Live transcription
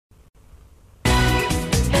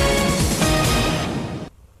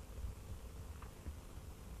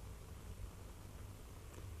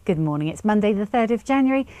Good morning, it's Monday the 3rd of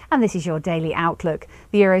January and this is your daily outlook.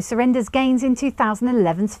 The euro surrenders gains in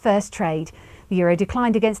 2011's first trade. The euro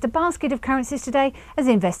declined against a basket of currencies today as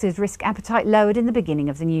investors' risk appetite lowered in the beginning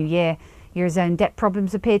of the new year. Eurozone debt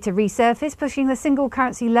problems appear to resurface, pushing the single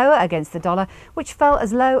currency lower against the dollar, which fell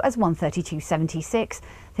as low as 132.76.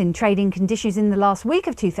 Thin trading conditions in the last week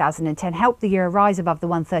of 2010 helped the euro rise above the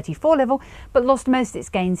 134 level, but lost most of its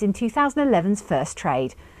gains in 2011's first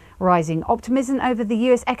trade. Rising optimism over the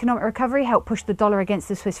US economic recovery helped push the dollar against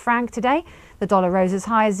the Swiss franc today. The dollar rose as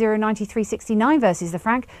high as 0.9369 versus the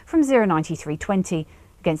franc from 0.9320.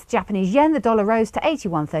 Against the Japanese yen, the dollar rose to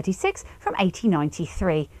 81.36 from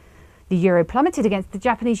 80.93. The euro plummeted against the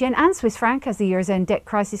Japanese yen and Swiss franc as the Eurozone debt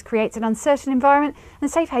crisis creates an uncertain environment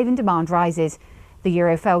and safe haven demand rises. The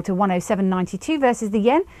euro fell to 107.92 versus the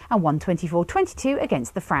yen and 124.22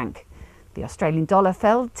 against the franc. The Australian dollar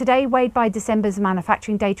fell today, weighed by December's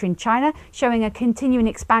manufacturing data in China, showing a continuing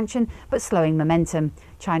expansion but slowing momentum.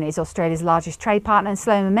 China is Australia's largest trade partner, and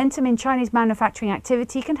slowing momentum in Chinese manufacturing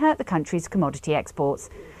activity can hurt the country's commodity exports.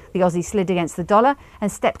 The Aussie slid against the dollar and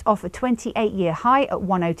stepped off a 28-year high at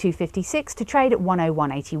 102.56 to trade at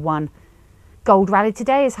 101.81. Gold rallied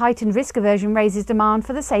today as heightened risk aversion raises demand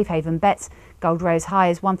for the safe haven bets. Gold rose high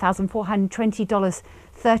as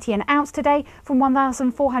 $1,420.30 an ounce today from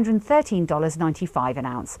 $1,413.95 an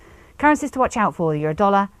ounce. Currencies to watch out for: the euro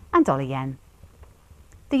dollar and dollar yen.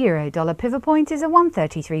 The euro dollar pivot point is at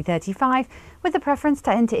 133.35 with a preference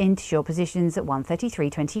to enter into short positions at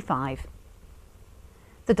 133.25.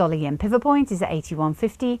 The dollar yen pivot point is at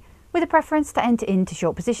 81.50 with a preference to enter into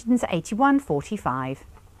short positions at 81.45.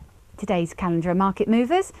 Today's calendar market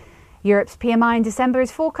movers: Europe's PMI in December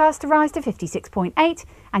is forecast to rise to 56.8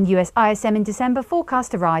 and US ISM in December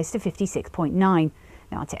forecast to rise to 56.9.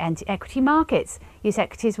 Now to equity markets. US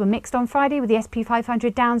equities were mixed on Friday with the SP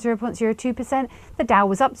 500 down 0.02%, the Dow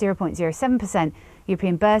was up 0.07%.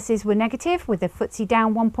 European bourses were negative with the FTSE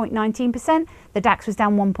down 1.19%, the DAX was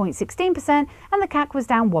down 1.16% and the CAC was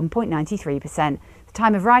down 1.93%. At the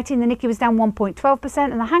time of writing, the Nikkei was down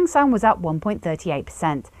 1.12% and the Hang Seng was up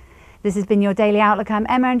 1.38%. This has been your Daily Outlook. I'm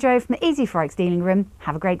Emma and Joe from the easy-forex dealing room.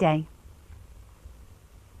 Have a great day.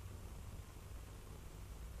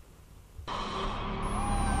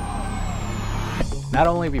 Not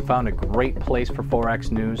only have you found a great place for Forex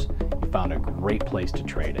news, you found a great place to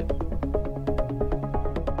trade it.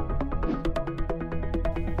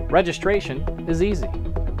 Registration is easy.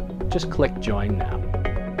 Just click Join Now.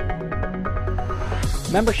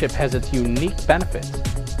 Membership has its unique benefits,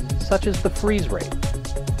 such as the freeze rate,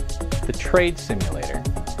 the trade simulator,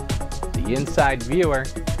 the inside viewer,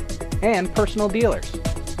 and personal dealers.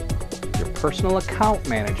 Your personal account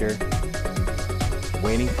manager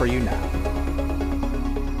waiting for you now.